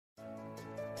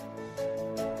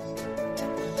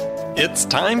It's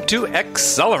time to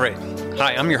accelerate.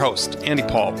 Hi, I'm your host, Andy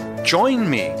Paul. Join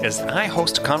me as I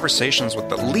host conversations with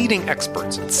the leading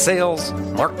experts in sales,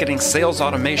 marketing, sales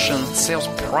automation, sales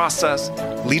process,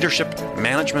 leadership,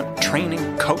 management,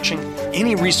 training, coaching,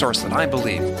 any resource that I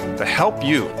believe to help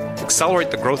you accelerate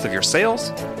the growth of your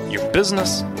sales, your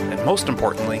business, and most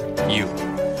importantly, you.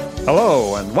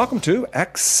 Hello, and welcome to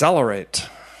Accelerate.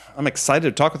 I'm excited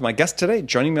to talk with my guest today.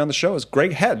 Joining me on the show is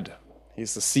Greg Head.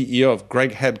 He's the CEO of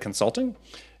Greg Head Consulting,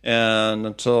 and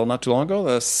until not too long ago,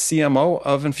 the CMO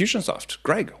of Infusionsoft.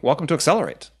 Greg, welcome to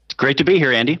Accelerate. It's great to be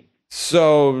here, Andy.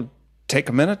 So take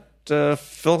a minute,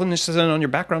 fill us in on your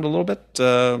background a little bit.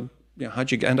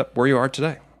 How'd you end up where you are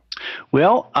today?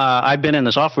 Well, I've been in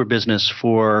the software business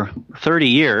for 30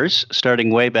 years, starting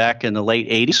way back in the late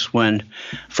 80s when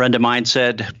a friend of mine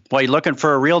said, well, you looking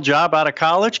for a real job out of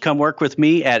college? Come work with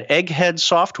me at Egghead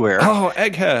Software. Oh,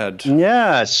 Egghead.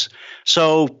 Yes.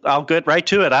 So I'll get right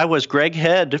to it. I was Greg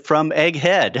Head from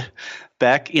Egghead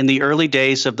back in the early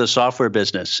days of the software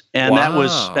business. And That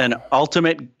was an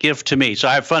ultimate gift to me. So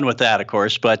I have fun with that, of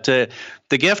course. But the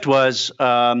gift was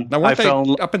now, weren't they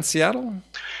up in Seattle?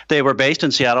 They were based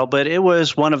in Seattle, but it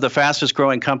was one of the fastest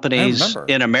growing companies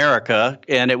in America.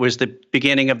 And it was the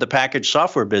beginning of the packaged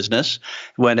software business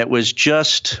when it was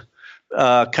just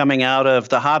coming out of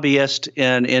the hobbyist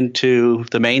and into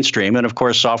the mainstream. And of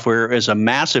course, software is a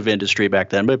massive industry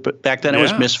back then, but back then it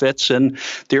was Misfits and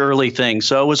the early things.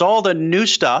 So it was all the new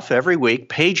stuff every week,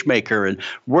 PageMaker and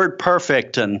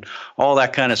WordPerfect and all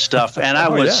that kind of stuff. And I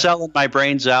was selling my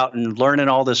brains out and learning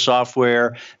all this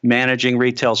software, managing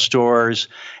retail stores,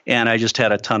 and I just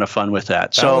had a ton of fun with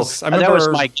that. That was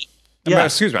my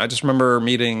excuse me, I just remember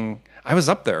meeting, I was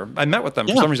up there. I met with them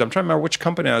for some reason. I'm trying to remember which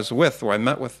company I was with where I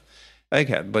met with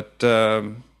Egghead, but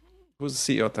who was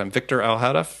the CEO at the time? Victor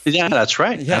Alhadeff? Yeah, that's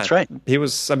right. Yeah, that's right. He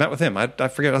was. I met with him. I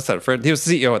forget. He was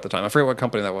the CEO at the time. I forget what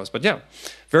company that was, but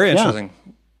very interesting.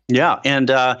 Yeah, and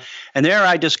there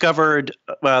I discovered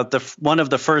one of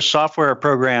the first software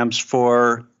programs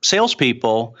for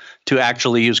salespeople to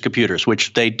actually use computers,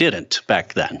 which they didn't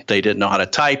back then. They didn't know how to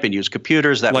type and use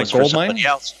computers. That was for somebody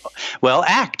else. Well,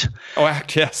 ACT. Oh,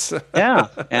 ACT, yes. Yeah,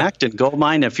 ACT and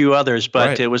Goldmine and a few others,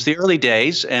 but It was the early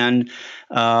days, and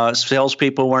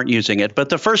salespeople weren't using it. But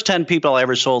the first 10 people I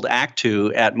ever sold ACT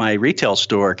to at my retail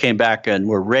store came back and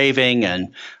were raving,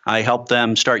 and I helped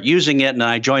them start using it, and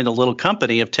I joined a little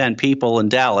company of 10 people in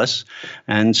Dallas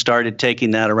and started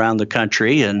taking that around the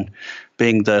country and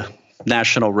being the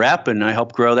national rep, and I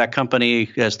helped grow that company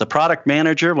as the product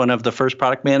manager, one of the first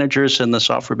product managers in the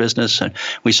software business. And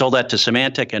we sold that to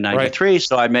Symantec in 93.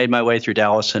 So I made my way through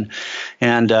Dallas and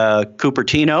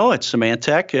Cupertino at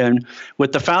Symantec. And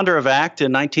with the founder of ACT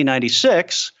in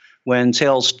 1996, when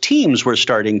sales teams were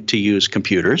starting to use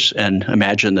computers and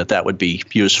imagine that would be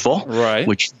useful,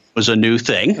 which was a new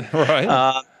thing.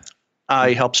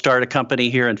 I helped start a company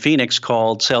here in Phoenix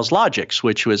called SalesLogix,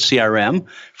 which was CRM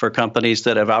for companies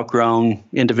that have outgrown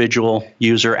individual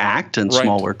user ACT and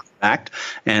small work ACT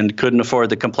and couldn't afford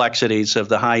the complexities of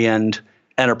the high-end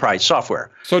enterprise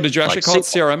software. So did you actually call it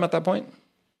CRM at that point?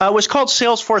 It was called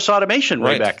Salesforce Automation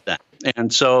way back then.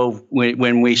 And so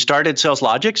when we started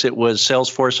SalesLogix, it was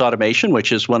Salesforce Automation,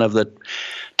 which is one of the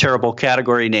terrible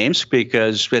category names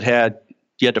because you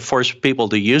had to force people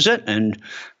to use it, and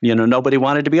nobody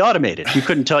wanted to be automated. You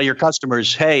couldn't tell your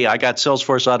customers, "Hey, I got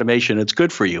Salesforce Automation; it's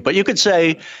good for you." But you could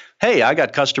say, "Hey, I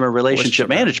got customer relationship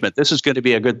management. This is going to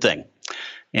be a good thing."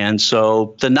 And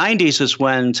so the 90s is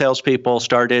when salespeople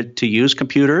started to use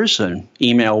computers, and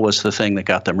email was the thing that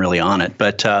got them really on it.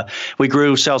 But we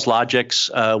grew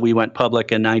SalesLogix. We went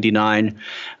public in 99.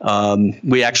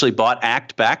 We actually bought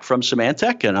ACT back from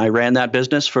Symantec, and I ran that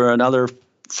business for another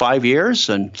 5 years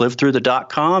and lived through the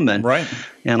 .com and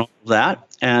all that,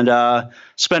 and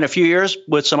spent a few years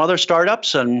with some other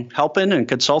startups and helping and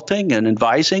consulting and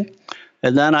advising.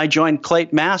 And then I joined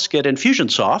Clayton Mask at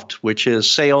Infusionsoft, which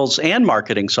is sales and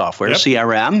marketing software,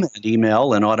 CRM and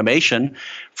email and automation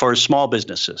for small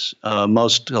businesses,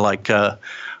 most like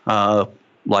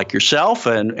yourself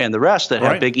and the rest that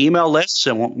have big email lists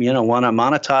and want to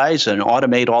monetize and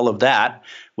automate all of that,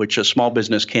 which a small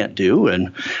business can't do.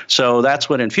 And so that's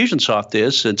what Infusionsoft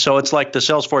is. And so it's like the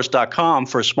Salesforce.com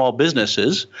for small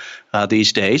businesses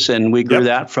these days. And we grew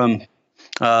that from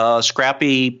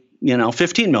scrappy,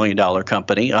 $15 million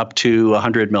company up to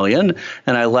 $100 million.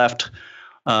 And I left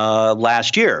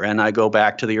last year, and I go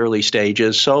back to the early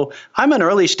stages. So I'm an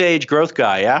early stage growth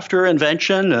guy. After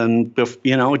invention and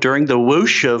during the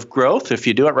whoosh of growth, if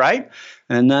you do it right,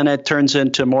 and then it turns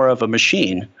into more of a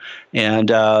machine. And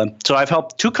so I've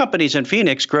helped two companies in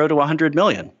Phoenix grow to $100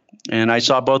 million. And I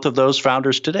saw both of those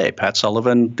founders today, Pat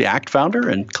Sullivan, the ACT founder,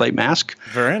 and Clay Mask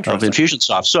of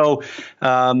Infusionsoft. So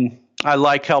I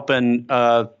like helping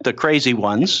the crazy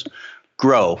ones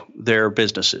grow their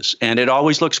businesses. And it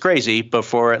always looks crazy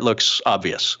before it looks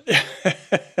obvious.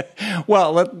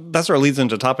 Well, that sort of leads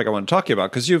into a topic I want to talk to you about,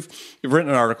 because you've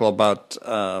written an article about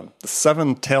the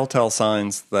 7 telltale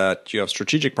signs that you have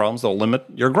strategic problems that will limit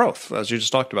your growth, as you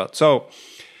just talked about. So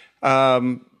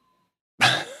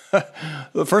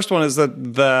the first one is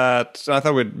that I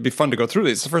thought it would be fun to go through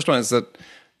these. The first one is that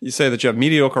you say that you have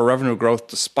mediocre revenue growth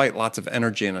despite lots of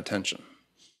energy and attention.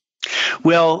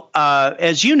 Well,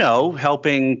 as you know,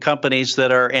 helping companies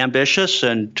that are ambitious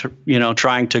and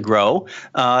trying to grow,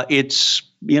 it's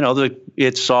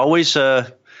always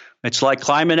it's like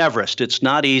climbing Everest. It's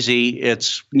not easy.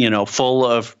 It's full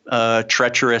of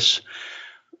treacherous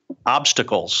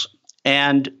obstacles,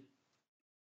 and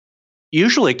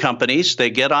usually companies, they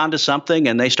get onto something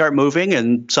and they start moving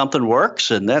and something works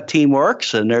and that team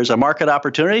works and there's a market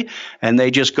opportunity and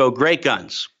they just go great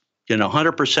guns,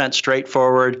 100%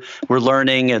 straightforward. We're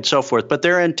learning and so forth, but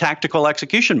they're in tactical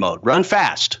execution mode, run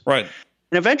fast. Right.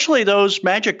 And eventually those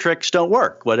magic tricks don't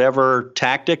work. Whatever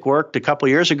tactic worked a couple of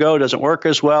years ago doesn't work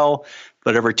as well.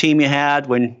 Whatever team you had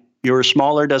when you were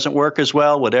smaller doesn't work as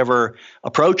well. Whatever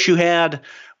approach you had,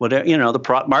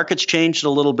 the market's changed a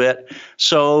little bit.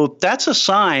 So that's a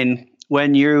sign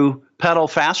when you pedal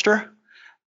faster,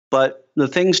 but the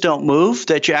things don't move,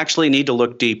 that you actually need to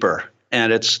look deeper.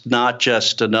 And it's not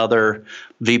just another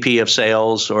VP of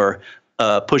sales or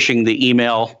pushing the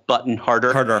email button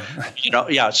harder. And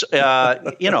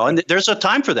there's a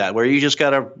time for that where you just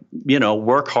got to,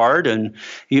 work hard.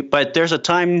 But there's a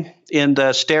time in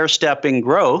the stair-stepping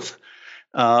growth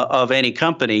of any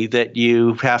company that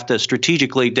you have to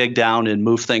strategically dig down and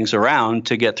move things around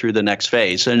to get through the next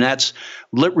phase. And that's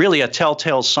really a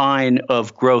telltale sign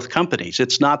of growth companies.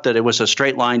 It's not that it was a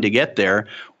straight line to get there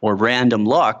or random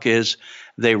luck. Is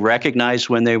they recognized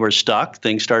when they were stuck,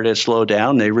 things started to slow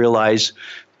down. They realized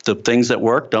the things that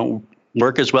work don't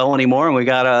work as well anymore, and we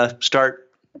got to start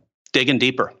digging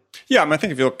deeper. Yeah, I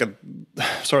think if you look at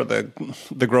sort of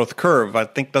the growth curve, I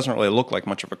think doesn't really look like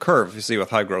much of a curve. You see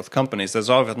with high growth companies, there's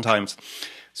oftentimes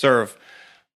sort of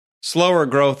slower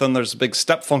growth, and there's big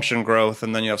step function growth,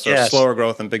 and then you have sort of slower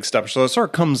growth and big steps. So it sort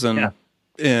of comes in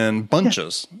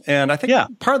bunches. Yeah. And I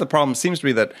think part of the problem seems to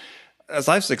be that, as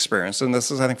I've experienced, and this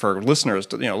is I think for listeners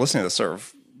to, listening to this sort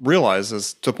of realize,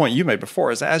 is to the point you made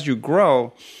before, is as you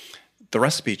grow, the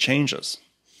recipe changes.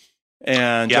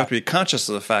 And you have to be conscious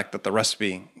of the fact that the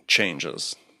recipe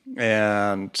changes.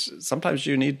 And sometimes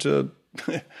you need to,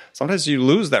 sometimes you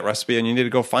lose that recipe and you need to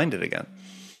go find it again.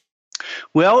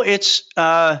 Well, it's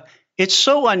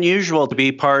so unusual to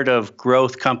be part of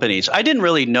growth companies. I didn't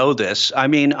really know this. I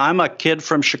mean, I'm a kid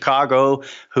from Chicago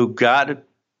who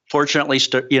fortunately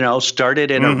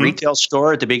started in a retail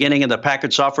store at the beginning of the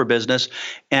packaged software business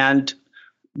and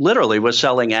literally was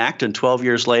selling ACT, and 12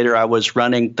 years later I was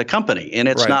running the company. And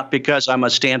it's not because I'm a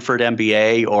Stanford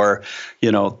MBA or,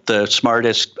 the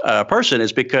smartest person.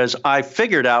 It's because I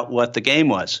figured out what the game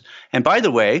was. And by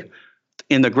the way,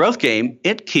 in the growth game,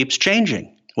 it keeps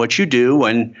changing. What you do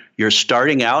when you're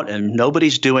starting out and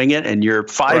nobody's doing it and you're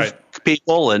five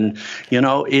people and,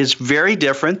 is very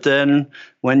different than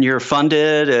when you're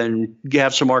funded and you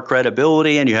have some more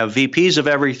credibility and you have VPs of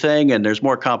everything and there's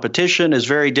more competition, is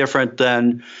very different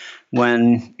than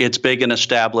when it's big and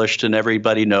established and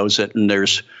everybody knows it and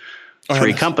there's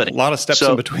three companies. A lot of steps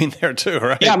in between there too,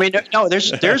 right? Yeah, I mean, no,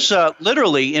 there's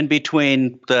literally in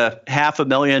between the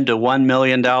 $500,000 to $1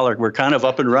 million, we're kind of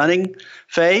up and running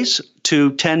phase,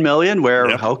 to 10 million where,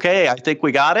 okay, I think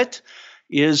we got it,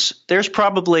 there's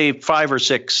probably 5 or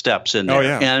 6 steps in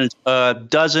there and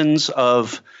dozens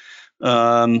of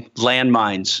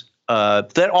landmines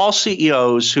that all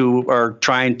CEOs who are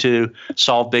trying to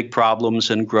solve big problems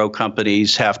and grow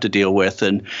companies have to deal with.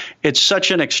 And it's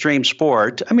such an extreme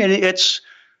sport. I mean, it's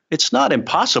not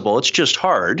impossible. It's just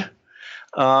hard.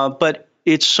 But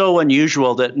it's so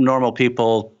unusual that normal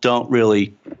people don't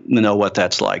really know what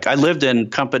that's like. I lived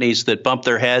in companies that bumped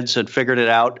their heads and figured it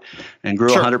out and grew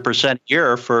 100% a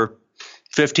year for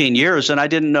 15 years, and I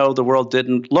didn't know the world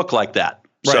didn't look like that.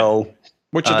 Right. So,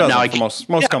 which it doesn't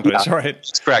for most companies, right?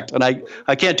 That's correct. And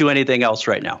I can't do anything else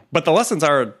right now. But the lessons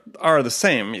are the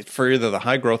same for either the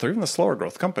high growth or even the slower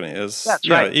growth company. That's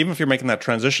right. Even if you're making that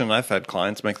transition, I've had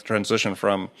clients make the transition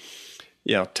from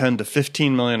 10 to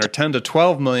 15 million or 10 to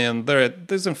 12 million,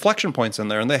 there's inflection points in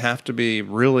there, and they have to be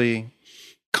really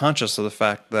conscious of the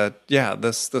fact that,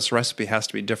 this recipe has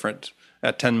to be different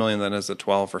at 10 million than it is at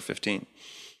 12 or 15.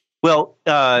 Well,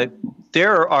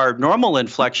 there are normal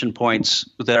inflection points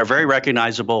that are very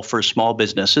recognizable for small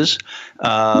businesses.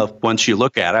 Once you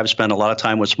look at it, I've spent a lot of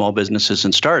time with small businesses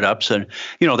and startups, and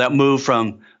that move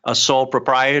from a sole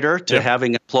proprietor to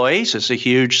having employees is a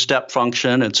huge step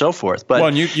function and so forth. But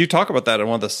and you talk about that in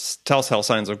one of the telltale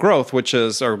signs of growth,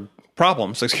 or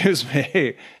problems, excuse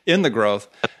me, in the growth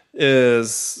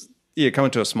is you come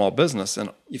into a small business and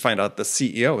you find out the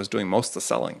CEO is doing most of the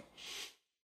selling.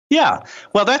 Yeah,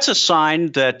 well, that's a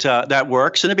sign that that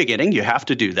works in the beginning. You have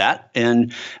to do that.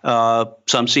 And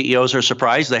some CEOs are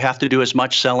surprised they have to do as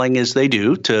much selling as they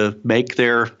do to make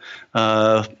their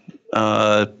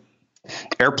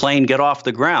airplane get off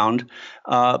the ground.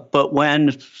 But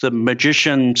when the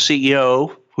magician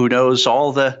CEO who knows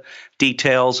all the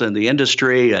details in the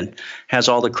industry and has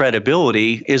all the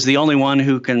credibility is the only one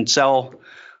who can sell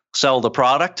the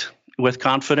product with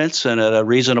confidence and at a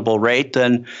reasonable rate,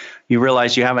 then you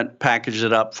realize you haven't packaged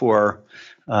it up for,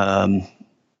 the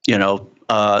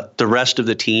rest of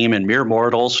the team and mere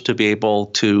mortals to be able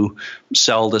to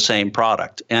sell the same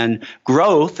product. And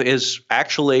growth is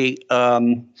actually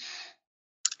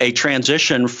a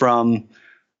transition from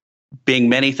being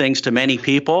many things to many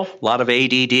people, a lot of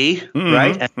ADD,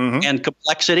 right? And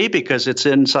complexity because it's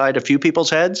inside a few people's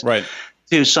heads. Right.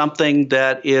 To something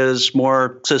that is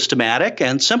more systematic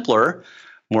and simpler,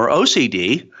 more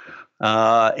OCD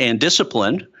and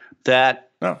disciplined.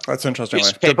 That's interesting.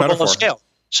 Is capable of scale.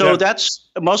 So that's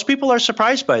most people are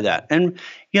surprised by that. And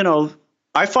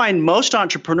I find most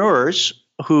entrepreneurs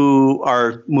who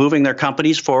are moving their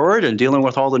companies forward and dealing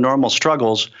with all the normal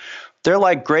struggles, they're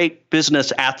like great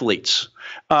business athletes.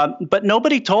 But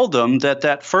nobody told them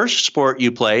that first sport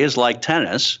you play is like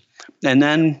tennis. And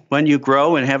then when you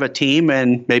grow and have a team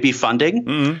and maybe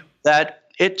funding, that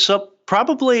it's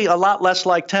probably a lot less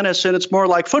like tennis and it's more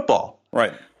like football.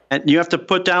 Right. And you have to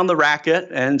put down the racket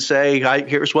and say,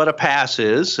 here's what a pass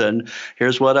is, and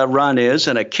here's what a run is,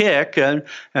 and a kick, and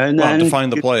then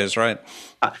define the plays, right?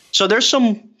 So there's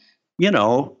some,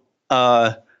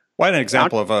 an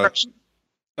example of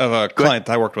a client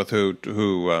I worked with who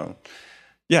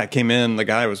came in. The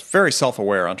guy was very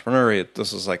self-aware entrepreneur.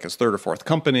 This was like his third or fourth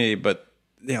company, but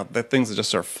the things that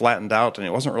just sort of flattened out, and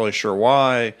he wasn't really sure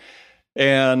why.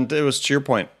 And it was to your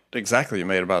point exactly you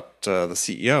made about the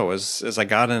CEO. As I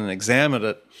got in and examined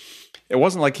it, it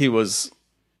wasn't like he was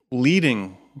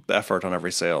leading the effort on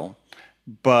every sale,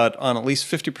 but on at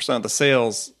least 50% of the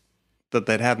sales that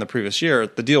they'd had in the previous year,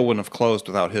 the deal wouldn't have closed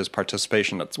without his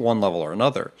participation at one level or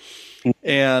another.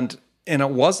 And it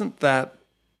wasn't that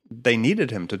they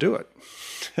needed him to do it.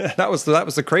 That was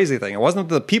the crazy thing. It wasn't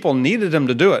that the people needed him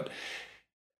to do it.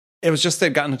 It was just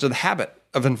they'd gotten into the habit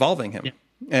of involving him. Yeah.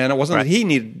 And it wasn't that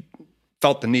he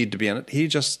felt the need to be in it.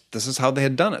 This is how they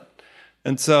had done it.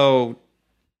 And so,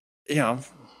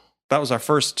 that was our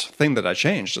first thing that I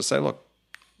changed, to say, look,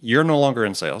 you're no longer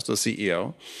in sales, the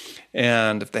CEO.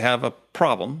 And if they have a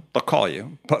problem, they'll call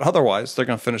you. But otherwise, they're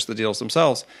going to finish the deals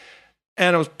themselves.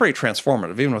 And it was pretty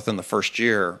transformative. Even within the first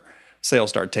year, sales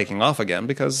started taking off again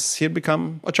because he had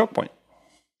become a choke point.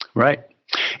 Right.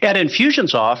 At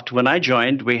Infusionsoft, when I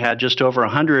joined, we had just over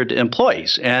 100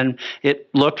 employees, and it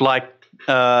looked like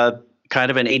kind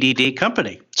of an ADD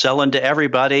company, selling to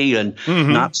everybody and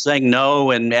not saying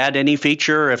no and add any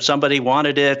feature if somebody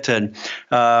wanted it, and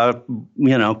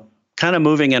kind of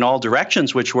moving in all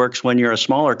directions, which works when you're a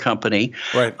smaller company.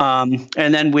 Right.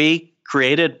 And then we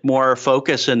created more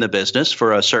focus in the business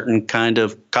for a certain kind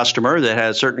of customer that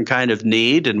has a certain kind of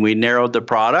need, and we narrowed the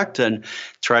product and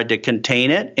tried to contain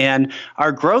it. And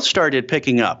our growth started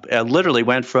picking up. It literally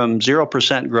went from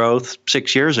 0% growth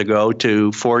 6 years ago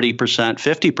to 40%,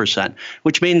 50%,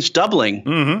 which means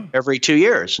doubling every 2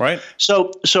 years. Right.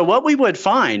 So what we would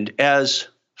find as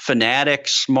fanatic,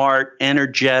 smart,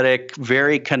 energetic,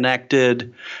 very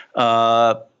connected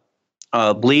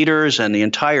leaders and the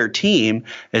entire team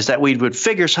is that we would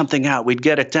figure something out. We'd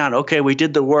get it down. Okay, we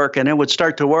did the work, and it would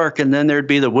start to work, and then there'd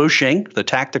be the whooshing, the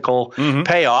tactical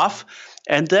payoff.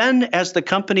 And then as the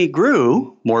company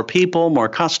grew, more people, more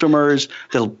customers,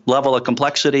 the level of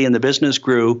complexity in the business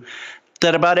grew,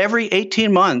 that about every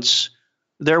 18 months,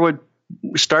 there would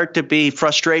start to be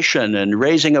frustration and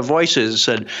raising of voices.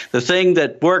 And the thing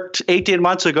that worked 18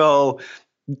 months ago,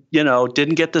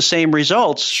 didn't get the same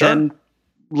results. Sure. And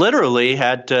literally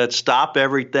had to stop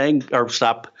everything, or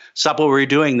stop what we were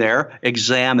doing there,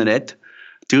 examine it,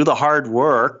 do the hard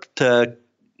work to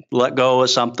let go of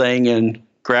something and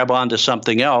grab onto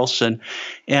something else. And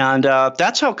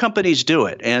that's how companies do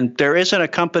it. And there isn't a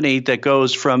company that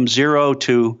goes from 0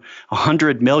 to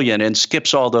 100 million and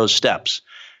skips all those steps.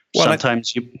 Well,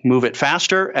 sometimes you move it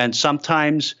faster, and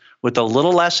sometimes with a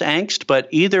little less angst, but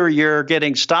either you're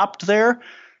getting stopped there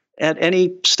at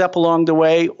any step along the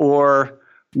way, or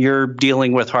you're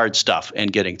dealing with hard stuff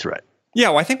and getting through it. Yeah,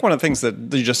 well, I think one of the things that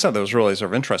you just said that was really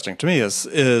sort of interesting to me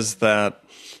is that,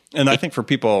 and I think for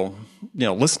people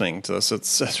listening to this,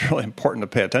 it's really important to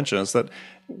pay attention. Is that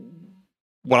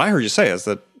what I heard you say is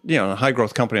that in a high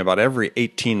growth company, about every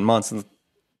 18 months,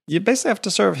 you basically have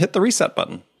to sort of hit the reset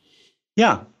button.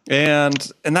 Yeah,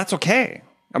 and that's okay.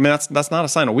 I mean, that's not a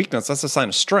sign of weakness. That's a sign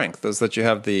of strength. Is that you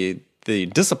have the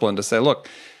discipline to say, look,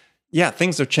 yeah,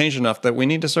 things have changed enough that we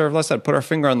need to sort of, let's say, put our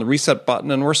finger on the reset button,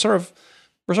 and we're sort of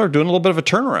doing a little bit of a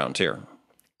turnaround here.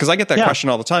 Because I get that question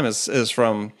all the time is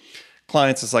from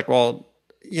clients. It's like, well,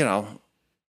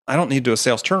 I don't need to do a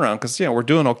sales turnaround because we're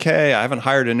doing okay. I haven't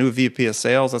hired a new VP of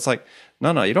sales. It's like,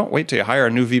 no, you don't wait till you hire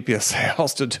a new VP of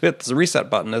sales to hit the reset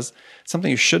button. Is something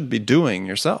you should be doing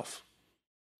yourself.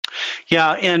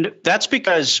 Yeah, and that's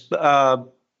because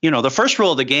the first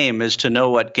rule of the game is to know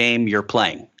what game you're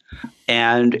playing.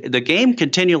 And the game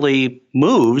continually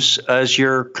moves as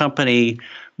your company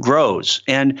grows.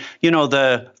 And,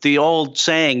 the old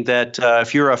saying that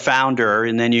if you're a founder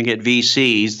and then you get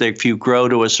VCs, that if you grow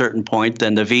to a certain point,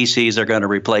 then the VCs are going to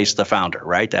replace the founder,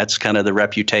 right? That's kind of the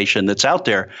reputation that's out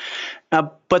there.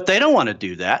 But they don't want to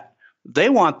do that. They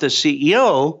want the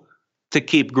CEO to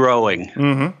keep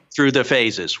growing through the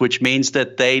phases, which means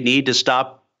that they need to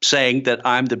stop saying that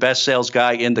I'm the best sales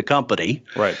guy in the company.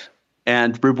 Right.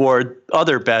 And reward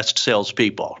other best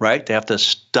salespeople, right? They have to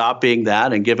stop being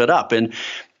that and give it up. And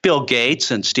Bill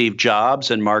Gates and Steve Jobs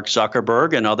and Mark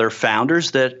Zuckerberg and other founders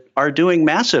that are doing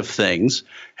massive things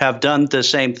have done the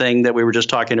same thing that we were just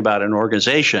talking about in an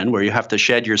organization, where you have to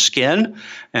shed your skin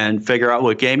and figure out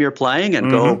what game you're playing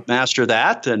and go master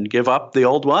that and give up the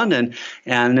old one. And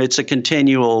it's a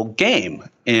continual game.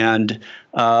 And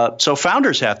so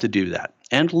founders have to do that,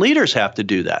 and leaders have to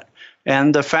do that.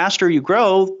 And the faster you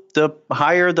grow, the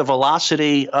higher the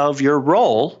velocity of your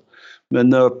role,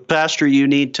 and the faster you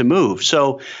need to move.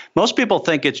 So most people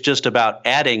think it's just about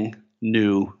adding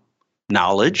new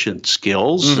knowledge and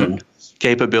skills and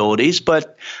capabilities,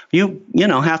 but you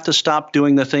have to stop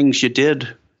doing the things you did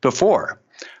before.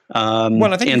 Well,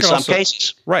 I think in some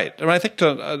cases, right? And I think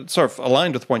to sort of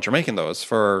aligned with the point you're making, though, is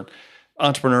for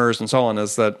entrepreneurs and so on,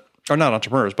 is that, or not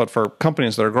entrepreneurs, but for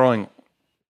companies that are growing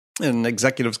and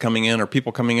executives coming in or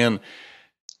people coming in,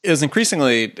 is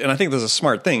increasingly, and I think this is a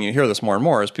smart thing, you hear this more and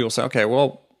more, is people say, okay,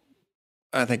 well,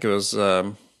 I think it was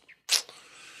CEO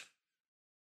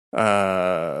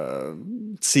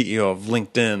of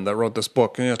LinkedIn that wrote this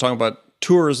book, talking about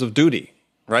tours of duty,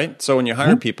 right? So when you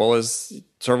hire people, is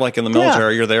sort of like in the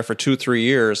military, you're there for 2-3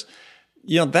 years,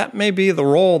 that may be the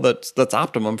role that's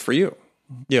optimum for you.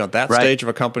 That stage of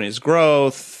a company's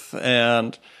growth,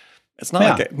 and it's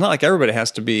not like everybody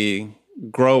has to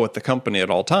grow with the company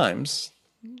at all times.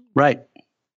 Right.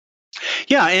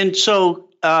 Yeah. And so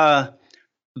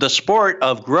the sport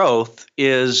of growth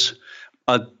is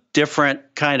a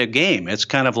different kind of game. It's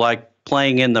kind of like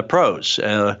playing in the pros,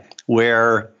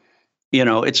 where,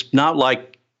 it's not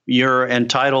like you're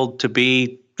entitled to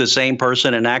be the same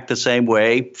person and act the same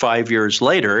way 5 years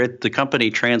later. The company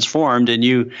transformed, and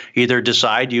you either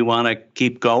decide you want to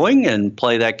keep going and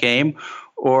play that game,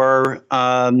 or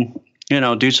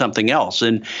do something else.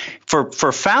 And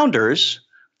for founders,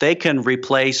 they can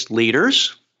replace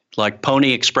leaders like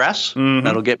Pony Express.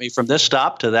 That'll get me from this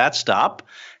stop to that stop.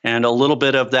 And a little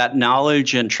bit of that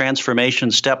knowledge and transformation,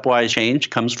 stepwise change,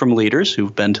 comes from leaders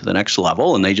who've been to the next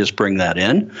level, and they just bring that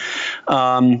in.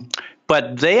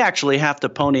 But they actually have to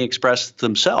Pony Express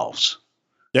themselves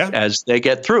as they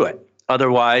get through it.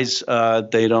 Otherwise,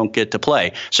 they don't get to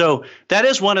play. So that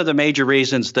is one of the major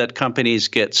reasons that companies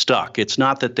get stuck. It's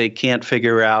not that they can't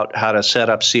figure out how to set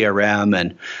up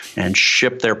CRM and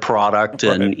ship their product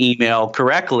and email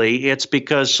correctly. It's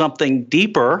because something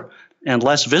deeper and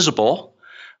less visible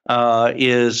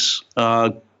is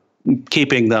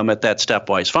keeping them at that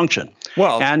stepwise function.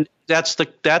 Well, and that's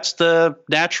the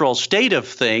natural state of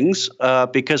things,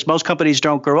 because most companies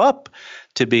don't grow up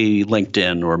to be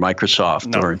LinkedIn or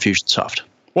Microsoft or Infusionsoft.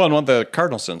 Well, and one of the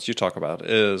cardinal sins you talk about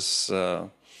is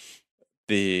hopefully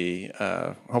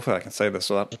I can say this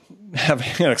without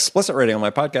having an explicit rating on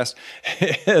my podcast,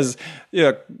 is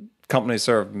companies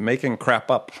sort of making crap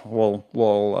up. We'll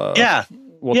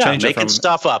change it from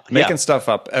stuff up. Making stuff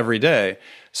up every day.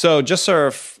 So just sort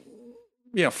of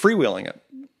freewheeling it.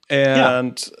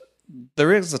 And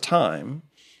there is a time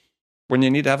when you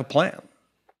need to have a plan.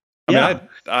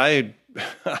 I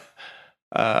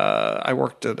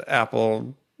worked at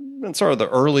Apple in sort of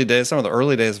some of the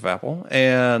early days of Apple,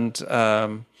 and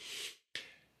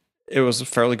it was a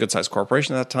fairly good sized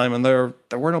corporation at that time, and there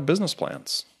were no business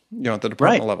plans, at the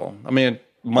department level. I mean,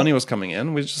 money was coming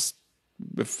in.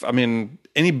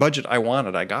 Any budget I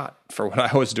wanted, I got for what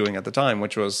I was doing at the time,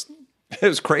 which was, it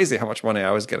was crazy how much money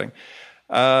I was getting.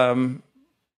 And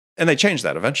they changed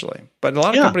that eventually, but a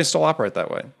lot of companies still operate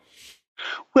that way.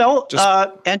 Well,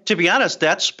 and to be honest,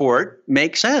 that sport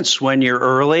makes sense when you're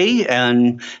early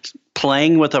and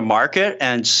playing with a market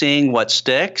and seeing what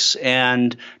sticks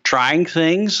and trying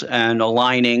things and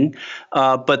aligning.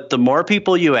 But the more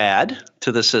people you add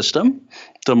to the system,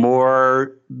 the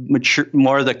more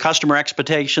the customer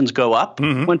expectations go up.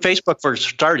 Mm-hmm. When Facebook first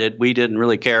started, we didn't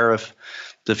really care if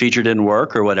the feature didn't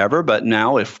work or whatever. But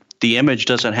now, if the image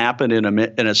doesn't happen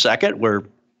in a second, we're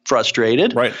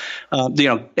frustrated. Right.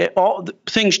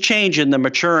 Things change in the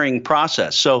maturing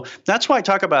process. So that's why I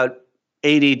talk about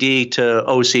ADD to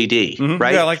OCD,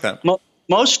 right? Yeah, I like that.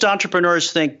 Most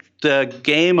entrepreneurs think the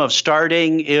game of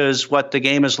starting is what the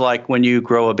game is like when you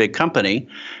grow a big company.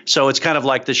 So it's kind of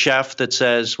like the chef that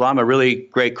says, well, I'm a really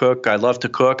great cook. I love to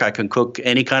cook. I can cook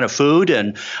any kind of food,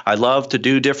 and I love to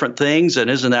do different things. And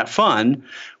isn't that fun?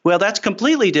 Well, that's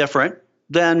completely different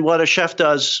than what a chef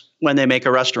does when they make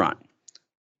a restaurant.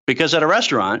 Because at a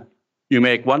restaurant, you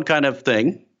make one kind of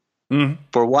thing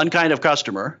for one kind of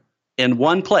customer in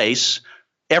one place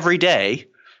every day.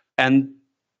 And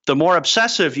the more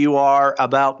obsessive you are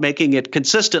about making it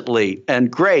consistently and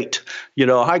great,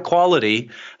 high quality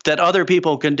that other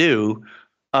people can do,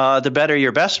 the better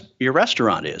your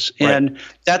restaurant is. Right. And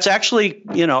that's actually,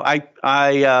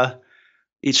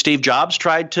 Steve Jobs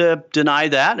tried to deny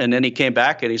that, and then he came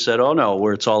back and he said, oh, no,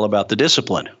 where it's all about the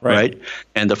discipline, right?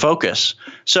 And the focus.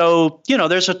 So,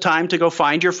 there's a time to go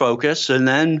find your focus and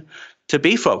then to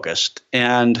be focused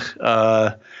and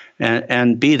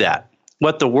be that.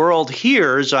 What the world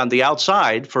hears on the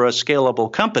outside for a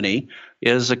scalable company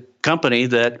is a company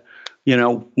that,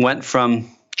 went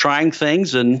from trying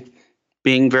things and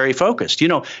being very focused.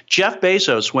 Jeff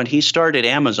Bezos, when he started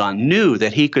Amazon, knew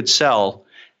that he could sell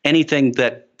anything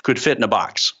that could fit in a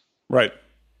box. Right.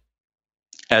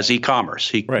 As e-commerce.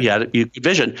 He had a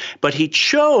vision, but he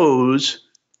chose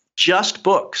just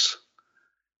books.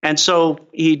 And so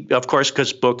he, of course,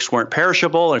 because books weren't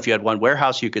perishable, and if you had one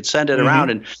warehouse, you could send it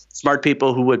around, and smart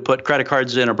people who would put credit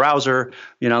cards in a browser,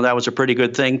 that was a pretty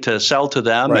good thing to sell to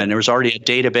them. Right. And there was already a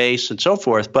database and so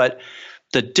forth. But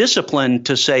the discipline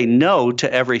to say no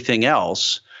to everything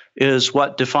else is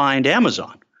what defined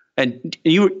Amazon. And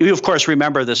you of course,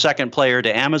 remember the second player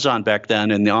to Amazon back then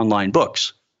in the online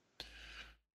books.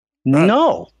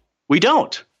 No, we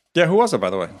don't. Yeah, who was it,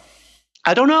 by the way?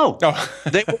 I don't know. Oh.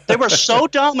 They were so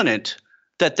dominant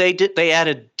that they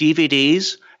added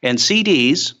DVDs and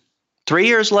CDs. 3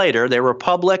 years later, they were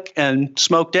public and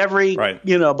smoked every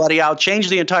buddy out,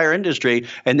 changed the entire industry,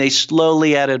 and they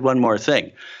slowly added one more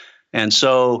thing. And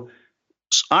so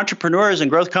entrepreneurs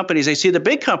and growth companies, they see the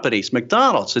big companies,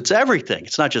 McDonald's, it's everything.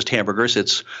 It's not just hamburgers,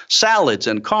 it's salads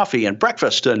and coffee and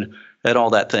breakfast and all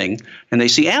that thing. And they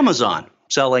see Amazon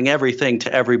selling everything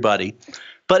to everybody.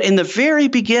 But in the very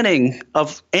beginning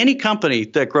of any company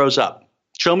that grows up,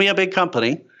 show me a big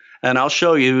company and I'll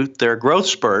show you their growth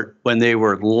spurt when they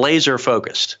were laser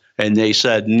focused. And they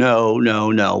said,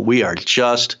 no, we are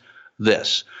just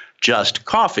this. Just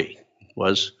coffee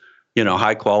was,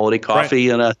 high quality coffee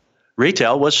in a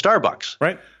retail was Starbucks.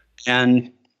 Right.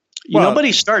 And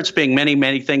nobody starts being many,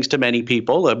 many things to many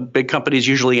people. Big companies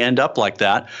usually end up like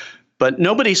that. But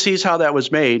nobody sees how that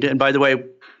was made. And by the way,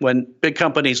 when big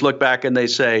companies look back and they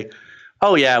say,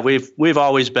 oh, yeah, we've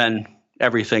always been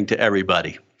everything to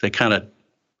everybody. They kind of,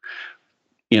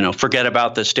 forget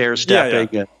about the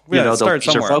stair-stepping and, the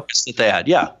laser focus that they had.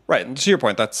 Yeah. Right. And to your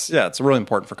point, it's really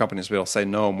important for companies to be able to say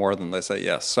no more than they say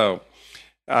yes. So,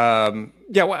 I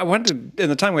wanted to, in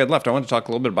the time we had left, I wanted to talk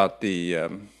a little bit about the,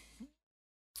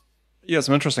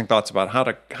 some interesting thoughts about how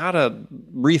to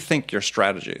rethink your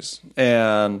strategies,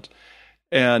 and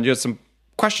you had some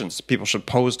questions people should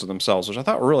pose to themselves, which I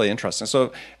thought were really interesting. So,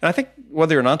 and I think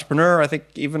whether you're an entrepreneur, I think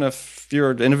even if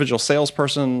you're an individual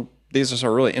salesperson, these are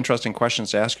some really interesting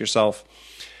questions to ask yourself.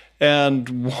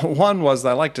 And one was that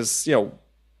I liked is,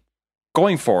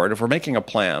 going forward, if we're making a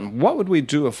plan, what would we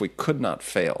do if we could not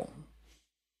fail?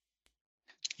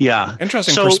 Yeah.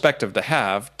 Interesting perspective to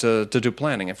have to do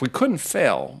planning. If we couldn't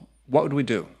fail, what would we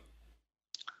do?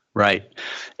 Right.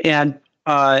 And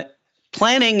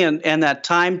planning and that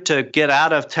time to get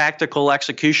out of tactical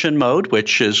execution mode,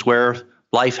 which is where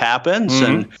life happens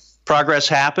and progress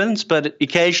happens, but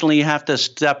occasionally you have to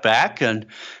step back and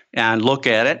look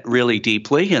at it really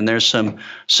deeply. And there's some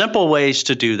simple ways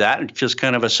to do that and just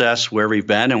kind of assess where we've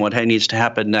been and what needs to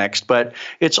happen next. But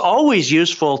it's always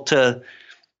useful to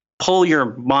pull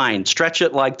your mind, stretch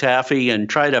it like taffy, and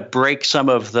try to break some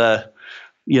of the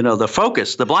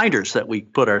focus, the blinders that we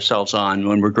put ourselves on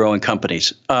when we're growing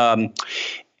companies.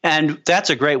 And that's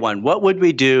a great one. What would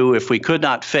we do if we could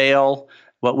not fail?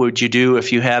 What would you do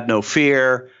if you had no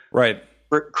fear? Right.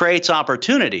 Creates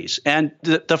opportunities. And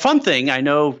the fun thing, I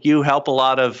know you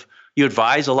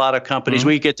advise a lot of companies.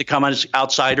 We get to come as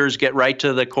outsiders, get right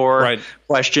to the core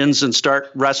questions and start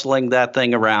wrestling that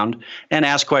thing around and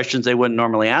ask questions they wouldn't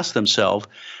normally ask themselves.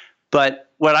 But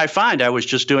what I find, I was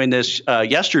just doing this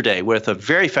yesterday with a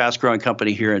very fast-growing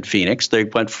company here in Phoenix. They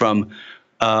went from,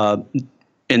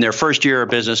 in their first year of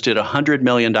business, did $100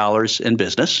 million in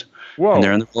business. Whoa. And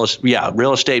they're in the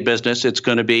real estate business. It's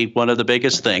going to be one of the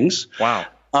biggest things. Wow.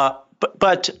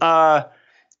 But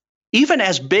even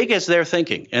as big as they're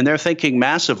thinking, and they're thinking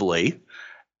massively,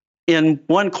 in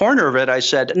one corner of it, I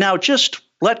said, now just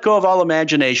let go of all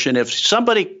imagination. If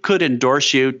somebody could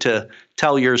endorse you to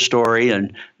tell your story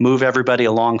and move everybody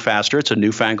along faster, it's a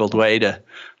newfangled way to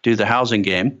do the housing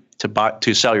game,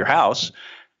 to sell your house.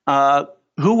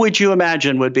 Who would you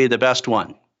imagine would be the best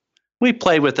one? We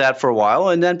played with that for a while,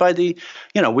 and then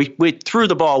we threw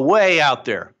the ball way out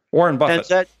there. Warren Buffett. And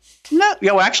said,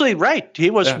 no, actually, right. He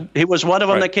was one of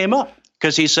them that came up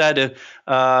because he said,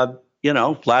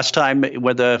 last time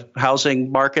when the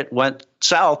housing market went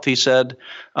south, he said,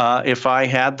 if I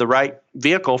had the right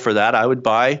vehicle for that, I would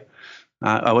buy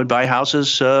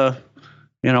houses,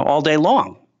 all day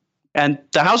long. And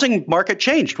the housing market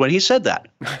changed when he said that.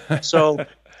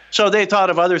 So they thought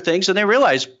of other things, and they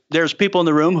realized there's people in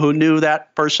the room who knew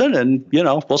that person, and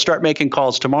we'll start making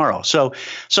calls tomorrow. So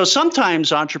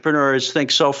sometimes entrepreneurs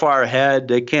think so far ahead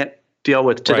they can't deal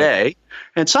with today,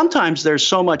 and sometimes there's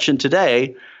so much in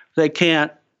today they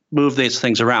can't move these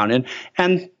things around.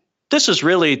 And this is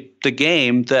really the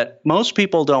game that most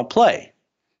people don't play.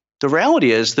 The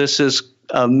reality is this is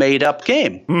a made-up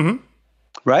game,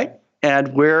 right?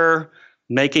 And we're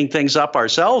making things up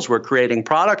ourselves. We're creating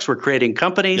products. We're creating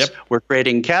companies. We're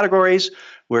creating categories.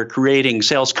 We're creating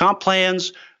sales comp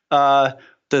plans. The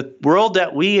world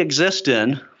that we exist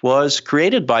in was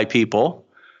created by people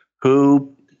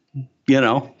who,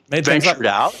 ventured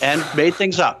out and made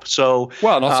things up. So,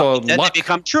 and also then luck they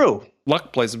become true.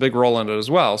 Luck plays a big role in it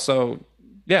as well. So,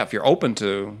 if you're open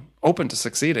to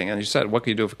succeeding, and you said, what could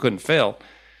you do if it couldn't fail?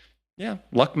 Yeah,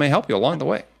 luck may help you along the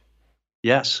way.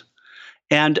 Yes.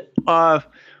 And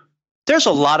there's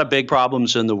a lot of big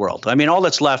problems in the world. I mean, all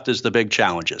that's left is the big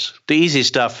challenges. The easy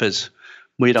stuff is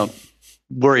we don't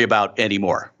worry about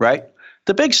anymore, right?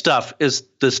 The big stuff is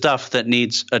the stuff that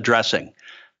needs addressing.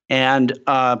 And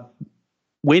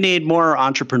we need more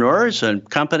entrepreneurs and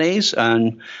companies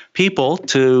and people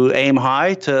to aim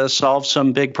high to solve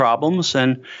some big problems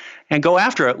and go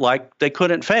after it like they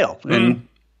couldn't fail. And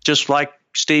just like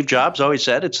Steve Jobs always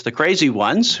said, it's the crazy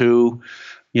ones who,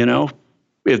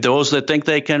 if those that think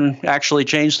they can actually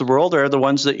change the world are the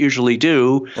ones that usually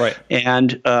do. Right.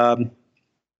 And,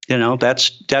 that's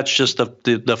just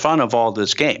the fun of all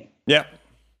this game. Yeah.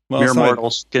 Well, mere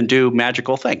mortals can do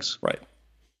magical things. Right.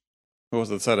 Who was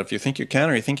it said? If you think you can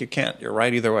or you think you can't, you're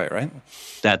right either way, right?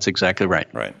 That's exactly right.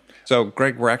 Right. So,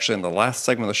 Greg, we're actually in the last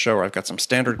segment of the show where I've got some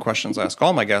standard questions I ask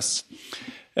all my guests.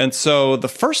 And so the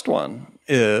first one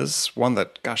is one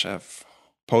that, gosh, I've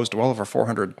posed to well over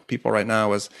 400 people right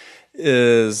now is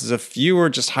if you were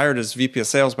just hired as VP of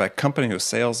sales by a company whose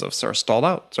sales have sort of stalled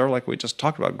out, sort of like we just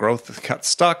talked about, growth got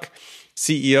stuck,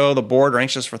 CEO, the board are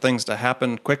anxious for things to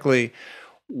happen quickly.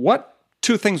 What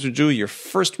two things would you do your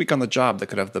first week on the job that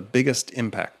could have the biggest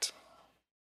impact?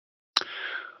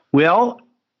 Well,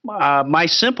 my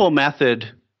simple method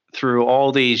through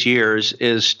all these years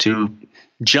is to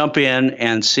jump in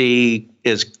and see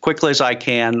as quickly as I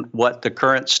can what the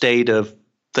current state of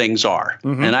things are.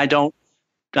 And I don't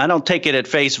take it at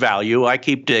face value. I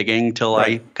keep digging till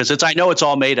because I know it's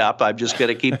all made up. I'm just going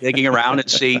to keep digging around and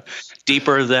see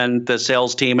deeper than the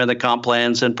sales team and the comp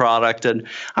plans and product. And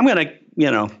I'm going to,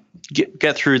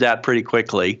 get through that pretty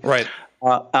quickly. Right.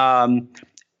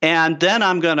 And then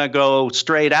I'm going to go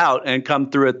straight out and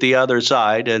come through it the other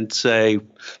side and say,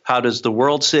 how does the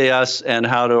world see us and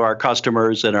how do our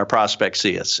customers and our prospects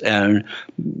see us? And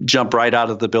jump right out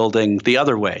of the building the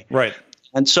other way. Right.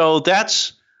 And so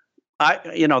that's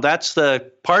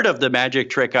the part of the magic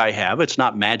trick I have. It's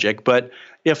not magic, but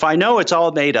if I know it's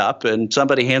all made up and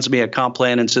somebody hands me a comp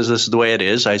plan and says this is the way it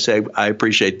is, I say, I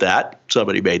appreciate that.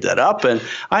 Somebody made that up. And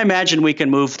I imagine we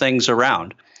can move things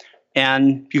around.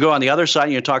 And you go on the other side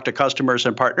and you talk to customers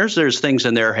and partners, there's things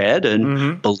in their head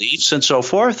and beliefs and so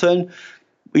forth. And,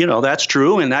 that's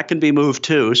true and that can be moved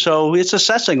too. So it's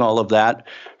assessing all of that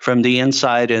from the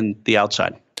inside and the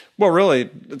outside. Well, really,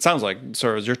 it sounds like,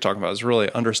 sir, as you're talking about, is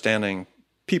really understanding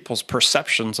people's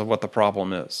perceptions of what the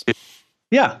problem is.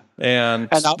 Yeah. And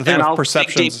the thing with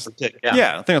perceptions,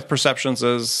 the thing with perceptions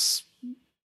is,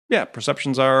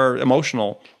 perceptions are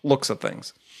emotional looks at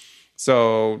things.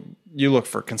 So you look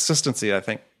for consistency, I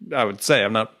think, I would say.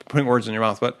 I'm not putting words in your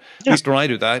mouth, but at least when I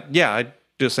do that, I do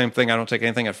the same thing. I don't take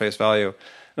anything at face value.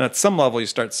 And at some level, you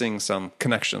start seeing some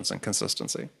connections and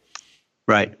consistency.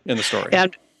 Right. In the story.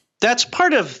 And that's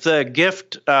part of the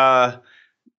gift that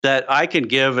I can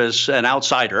give as an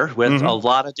outsider with a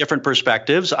lot of different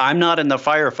perspectives. I'm not in the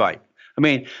firefight. I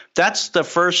mean, that's the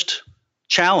first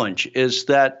challenge, is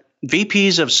that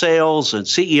VPs of sales and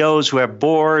CEOs who have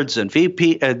boards and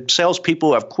salespeople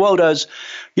who have quotas,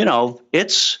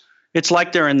 it's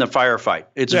like they're in the firefight.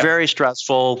 It's very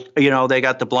stressful. They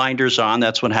got the blinders on.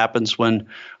 That's what happens when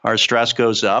our stress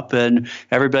goes up, and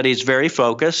everybody's very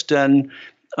focused. And,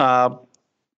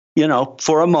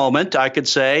 for a moment, I could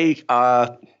say,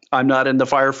 I'm not in the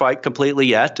firefight completely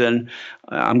yet, and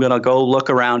I'm going to go look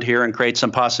around here and create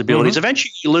some possibilities.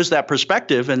 Eventually, you lose that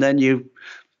perspective, and then you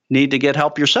need to get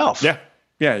help yourself. Yeah,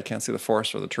 you can't see the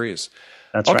forest or the trees.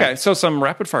 That's right. Okay, so some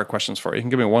rapid-fire questions for you. You can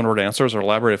give me one-word answers or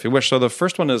elaborate if you wish. So the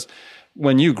first one is,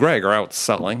 when you, Greg, are out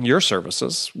selling your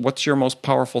services, what's your most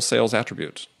powerful sales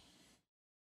attribute?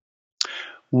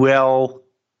 Well,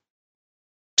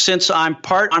 since I'm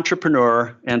part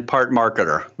entrepreneur and part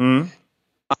marketer,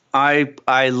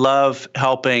 I love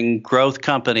helping growth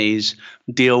companies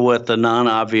deal with the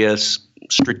non-obvious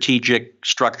strategic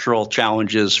structural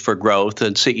challenges for growth,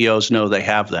 and CEOs know they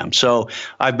have them. So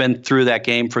I've been through that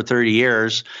game for 30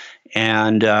 years.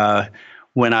 And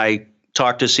when I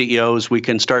talk to CEOs, we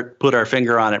can put our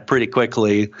finger on it pretty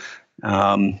quickly.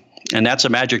 And that's a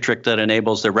magic trick that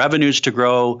enables their revenues to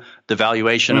grow, the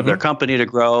valuation of their company to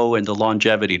grow, and the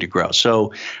longevity to grow.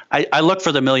 So I look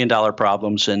for the $1 million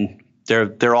problems, and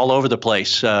they're all over the place.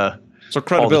 So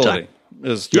credibility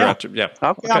is your attribute.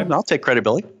 Okay. I'll take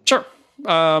credibility. Sure.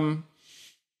 So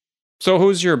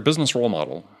who's your business role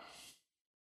model?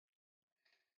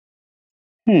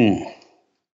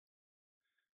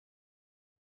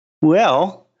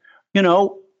 Well,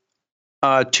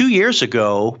 2 years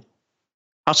ago,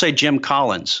 I'll say Jim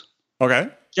Collins. Okay.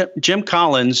 Jim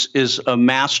Collins is a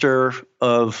master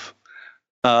of,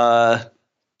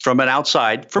 from an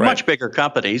outside, for much bigger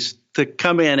companies, to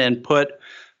come in and put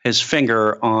his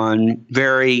finger on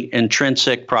very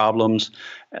intrinsic problems,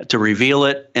 to reveal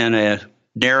it in a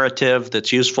narrative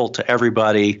that's useful to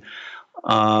everybody,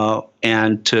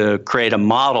 and to create a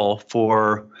model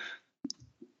for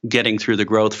getting through the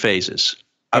growth phases.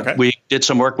 Okay. We did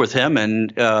some work with him,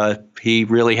 and he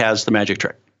really has the magic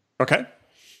trick. Okay.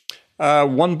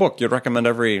 One book you'd recommend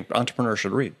every entrepreneur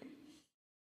should read?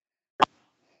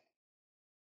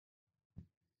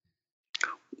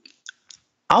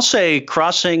 I'll say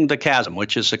Crossing the Chasm,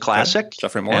 which is a classic. Okay.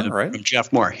 Jeffrey Moore, right?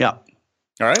 Jeff Moore, yeah.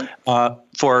 All right.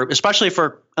 Especially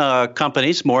for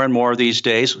companies, more and more these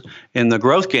days in the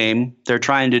growth game, they're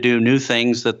trying to do new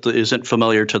things that isn't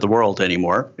familiar to the world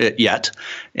anymore yet,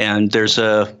 and there's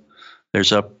a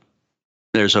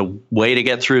way to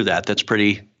get through that.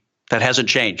 That hasn't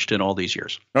changed in all these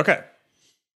years. Okay.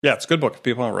 Yeah, it's a good book if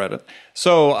people haven't read it.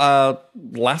 So,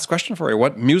 last question for you: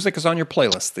 what music is on your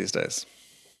playlist these days?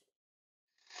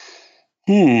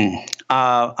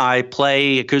 I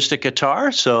play acoustic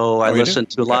guitar, so I listen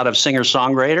to a lot of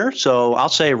singer-songwriter. So I'll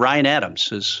say Ryan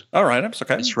Adams is. Oh, Ryan Adams.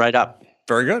 Okay, it's right up.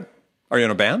 Very good. Are you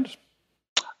in a band?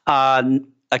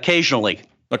 Occasionally.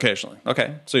 Occasionally.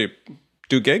 Okay. So you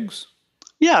do gigs?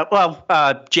 Yeah. Well,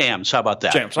 jams. How about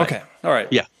that? Jams. Okay. All right.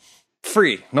 Yeah.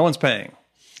 Free. No one's paying.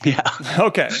 Yeah.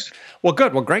 Okay. Well,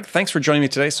 good. Well, Greg, thanks for joining me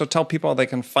today. So tell people they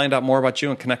can find out more about you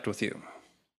and connect with you.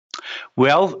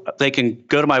 Well, they can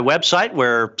go to my website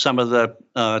where some of the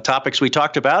topics we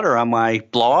talked about are on my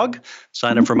blog.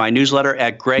 Sign up for my newsletter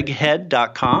at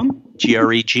greghead.com,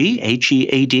 GREGHEAD.com,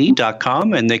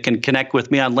 and they can connect with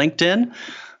me on LinkedIn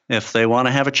if they want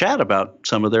to have a chat about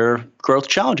some of their growth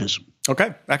challenges.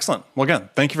 Okay, excellent. Well, again,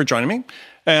 thank you for joining me.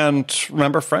 And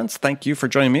remember, friends, thank you for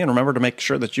joining me. And remember to make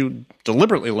sure that you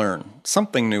deliberately learn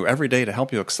something new every day to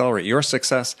help you accelerate your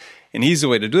success. An easy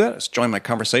way to do that is join my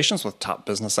conversations with top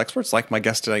business experts like my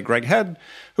guest today, Greg Head,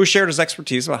 who shared his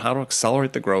expertise about how to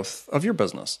accelerate the growth of your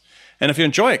business. And if you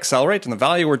enjoy Accelerate and the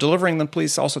value we're delivering, then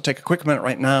please also take a quick minute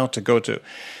right now to go to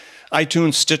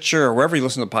iTunes, Stitcher, or wherever you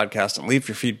listen to the podcast and leave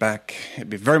your feedback.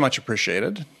 It'd be very much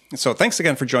appreciated. So thanks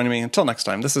again for joining me. Until next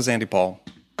time, this is Andy Paul.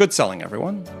 Good selling,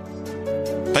 everyone.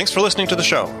 Thanks for listening to the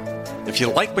show. If you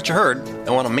like what you heard and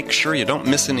want to make sure you don't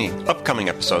miss any upcoming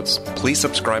episodes, please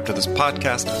subscribe to this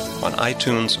podcast on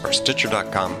iTunes or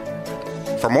Stitcher.com.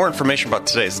 For more information about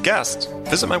today's guest,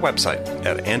 visit my website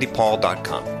at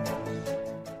andypaul.com.